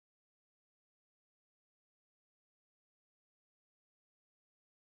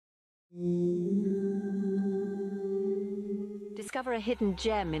Discover a hidden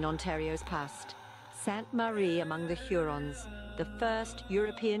gem in Ontario's past. Sainte Marie among the Hurons, the first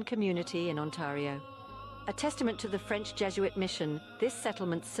European community in Ontario. A testament to the French Jesuit mission, this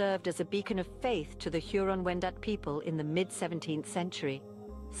settlement served as a beacon of faith to the Huron-Wendat people in the mid-17th century.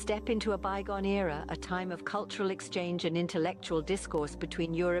 Step into a bygone era, a time of cultural exchange and intellectual discourse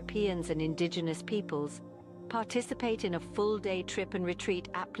between Europeans and Indigenous peoples. Participate in a full-day trip and retreat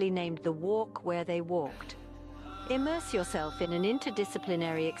aptly named The Walk Where They Walked. Immerse yourself in an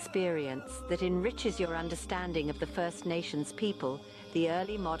interdisciplinary experience that enriches your understanding of the First Nations people, the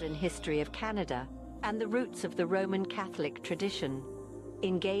early modern history of Canada, and the roots of the Roman Catholic tradition.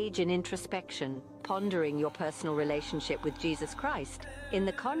 Engage in introspection, pondering your personal relationship with Jesus Christ in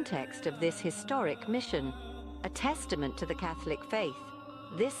the context of this historic mission, a testament to the Catholic faith.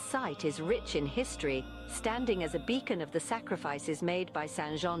 This site is rich in history, standing as a beacon of the sacrifices made by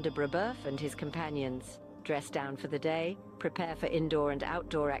Saint Jean de Brebeuf and his companions. Dress down for the day, prepare for indoor and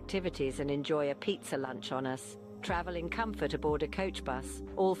outdoor activities, and enjoy a pizza lunch on us. Travel in comfort aboard a coach bus,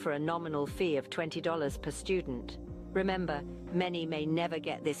 all for a nominal fee of $20 per student. Remember, many may never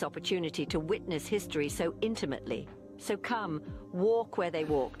get this opportunity to witness history so intimately. So come, walk where they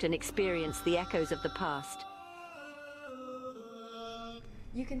walked and experience the echoes of the past.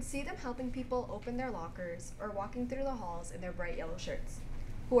 You can see them helping people open their lockers or walking through the halls in their bright yellow shirts.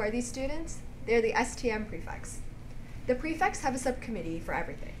 Who are these students? They're the STM prefects. The prefects have a subcommittee for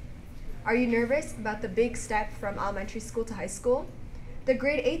everything. Are you nervous about the big step from elementary school to high school? The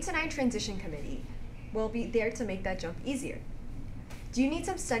grade 8 to 9 transition committee will be there to make that jump easier. Do you need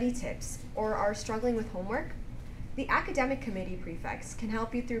some study tips or are struggling with homework? The academic committee prefects can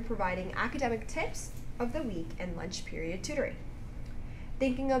help you through providing academic tips of the week and lunch period tutoring.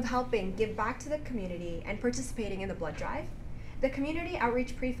 Thinking of helping give back to the community and participating in the blood drive? The community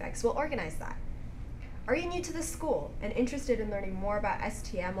outreach prefects will organize that. Are you new to the school and interested in learning more about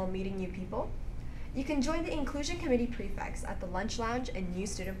STM while meeting new people? You can join the inclusion committee prefects at the lunch lounge and new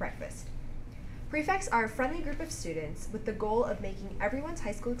student breakfast. Prefects are a friendly group of students with the goal of making everyone's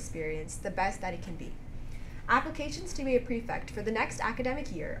high school experience the best that it can be. Applications to be a prefect for the next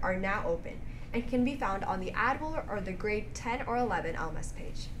academic year are now open and can be found on the ADWOL or the grade 10 or 11 LMS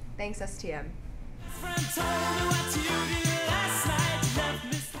page. Thanks, STM.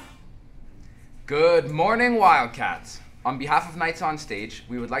 Good morning, Wildcats! On behalf of Knights on Stage,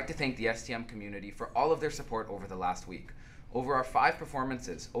 we would like to thank the STM community for all of their support over the last week. Over our 5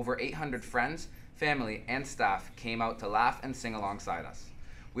 performances, over 800 friends, family, and staff came out to laugh and sing alongside us.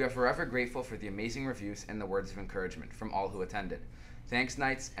 We are forever grateful for the amazing reviews and the words of encouragement from all who attended. Thanks,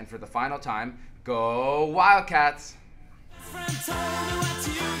 Knights, and for the final time, go Wildcats!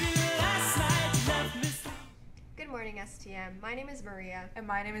 Good morning, STM. My name is Maria. And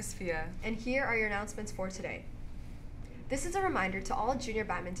my name is Fia. And here are your announcements for today. This is a reminder to all junior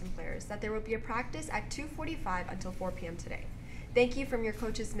badminton players that there will be a practice at 2:45 until 4 p.m. today. Thank you from your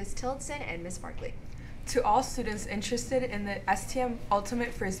coaches, Ms. Tillotson and Ms. Barkley. To all students interested in the STM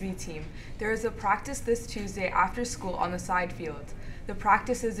Ultimate Frisbee team, there is a practice this Tuesday after school on the side field. The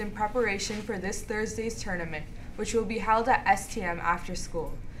practice is in preparation for this Thursday's tournament, which will be held at STM after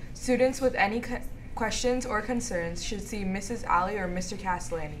school. Students with any questions or concerns should see Mrs. Alley or Mr.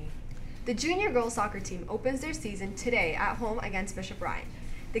 Castellani. The junior girls soccer team opens their season today at home against Bishop Ryan.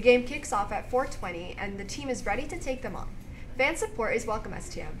 The game kicks off at 4:20 and the team is ready to take them on. Fan support is welcome,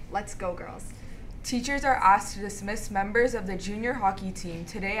 STM. Let's go, girls. Teachers are asked to dismiss members of the junior hockey team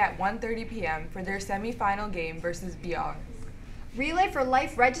today at 1:30 p.m. for their semifinal game versus BR. Relay for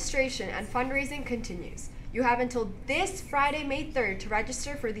Life registration and fundraising continues. You have until this Friday, May 3rd to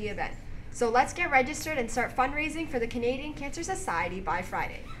register for the event. So let's get registered and start fundraising for the Canadian Cancer Society by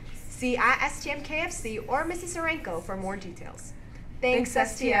Friday. See at STM KFC or Mrs. Sorenko for more details. Thanks,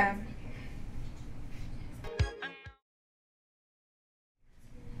 STM.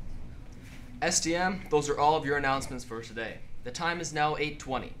 STM, those are all of your announcements for today. The time is now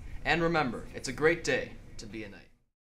 8:20. And remember, it's a great day to be a Knight.